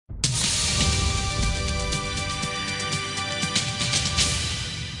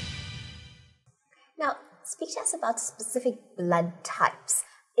speak to us about specific blood types.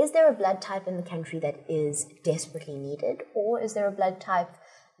 Is there a blood type in the country that is desperately needed, or is there a blood type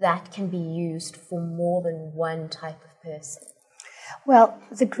that can be used for more than one type of person? Well,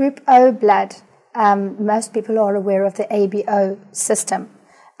 the Group O blood, most people are aware of the ABO system.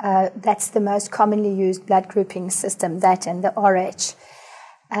 That's the most commonly used blood grouping system, that and the RH,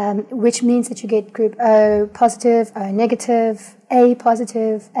 which means that you get Group O positive, O negative, A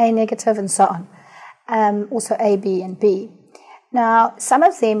positive, A negative, and so on. Also A, B, and B. Now, some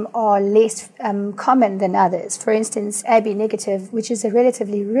of them are less common than others. For instance, AB negative, which is a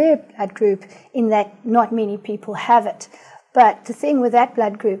relatively rare blood group in that not many people have it. But the thing with that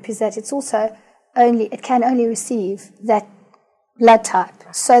blood group is that it can only receive that blood type.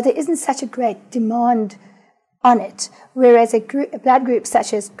 So there isn't such a great demand on it. Whereas a blood group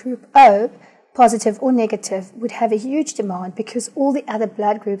such as Group O, positive or negative, would have a huge demand because all the other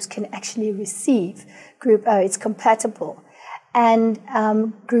blood groups can actually receive Group O. It's compatible. And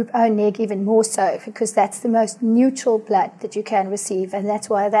Group O neg even more so, because that's the most neutral blood that you can receive, and that's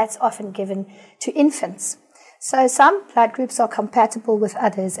why that's often given to infants. So some blood groups are compatible with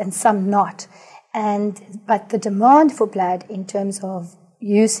others and some not. But the demand for blood in terms of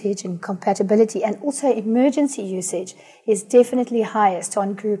usage and compatibility and also emergency usage is definitely highest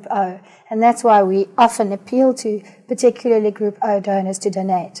on Group O. And that's why we often appeal to particularly Group O donors to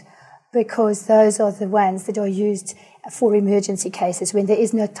donate, because those are the ones that are used for emergency cases when there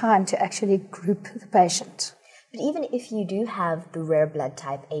is no time to actually group the patient. But even if you do have the rare blood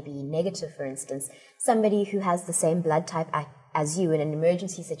type AB negative, for instance, somebody who has the same blood type as you in an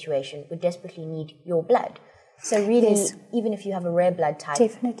emergency situation would desperately need your blood. So really, yes, even if you have a rare blood type,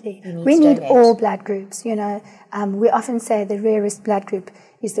 definitely, we need all blood groups. We often say the rarest blood group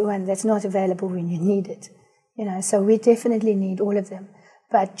is the one that's not available when you need it. So we definitely need all of them.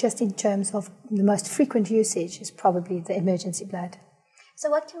 But just in terms of the most frequent usage is probably the emergency blood. So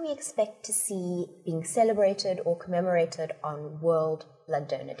what can we expect to see being celebrated or commemorated on World Blood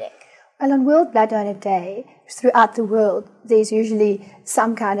Donor Day? Well, on World Blood Donor Day, throughout the world, there's usually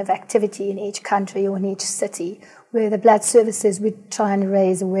some kind of activity in each country or in each city where the blood services would try and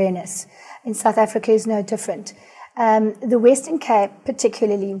raise awareness. In South Africa, it's no different. The Western Cape,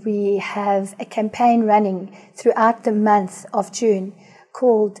 particularly, we have a campaign running throughout the month of June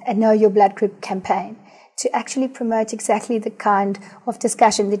called a Know Your Blood Group campaign, to actually promote exactly the kind of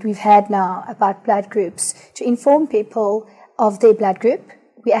discussion that we've had now about blood groups, to inform people of their blood group.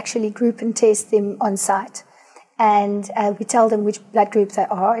 We actually group and test them on site, and we tell them which blood group they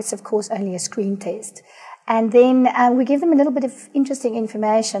are. It's, of course, only a screen test. And then we give them a little bit of interesting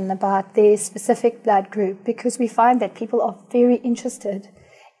information about their specific blood group, because we find that people are very interested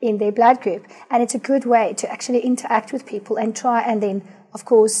in their blood group, and it's a good way to actually interact with people and try and then, of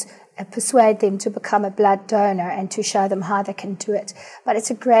course, persuade them to become a blood donor and to show them how they can do it. But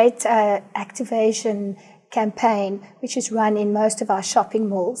it's a great activation campaign which is run in most of our shopping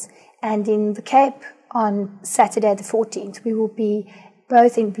malls. And in the Cape on Saturday the 14th, we will be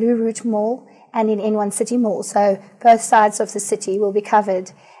both in Blue Route Mall and in N1 City Mall. So both sides of the city will be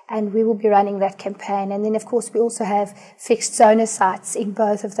covered, and we will be running that campaign. And then, of course, we also have fixed donor sites in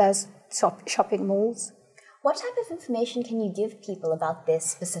both of those shopping malls. What type of information can you give people about their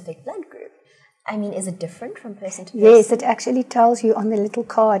specific blood group? I mean, is it different from person to person? Yes, it actually tells you on the little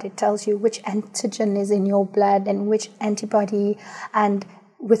card, it tells you which antigen is in your blood and which antibody and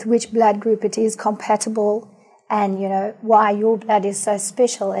with which blood group it is compatible, and, why your blood is so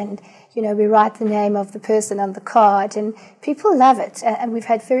special. And, we write the name of the person on the card, and people love it. And we've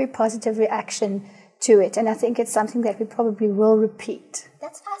had very positive reaction to it, and I think it's something that we probably will repeat.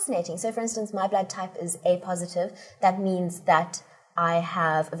 That's fascinating. So, for instance, my blood type is A positive. That means that I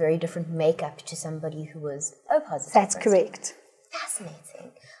have a very different makeup to somebody who was O positive. That's correct.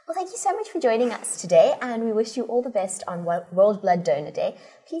 Fascinating. Well, thank you so much for joining us today, and we wish you all the best on World Blood Donor Day.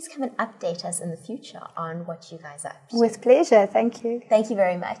 Please come and update us in the future on what you guys are up to. With pleasure. Thank you. Thank you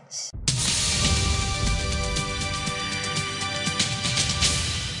very much.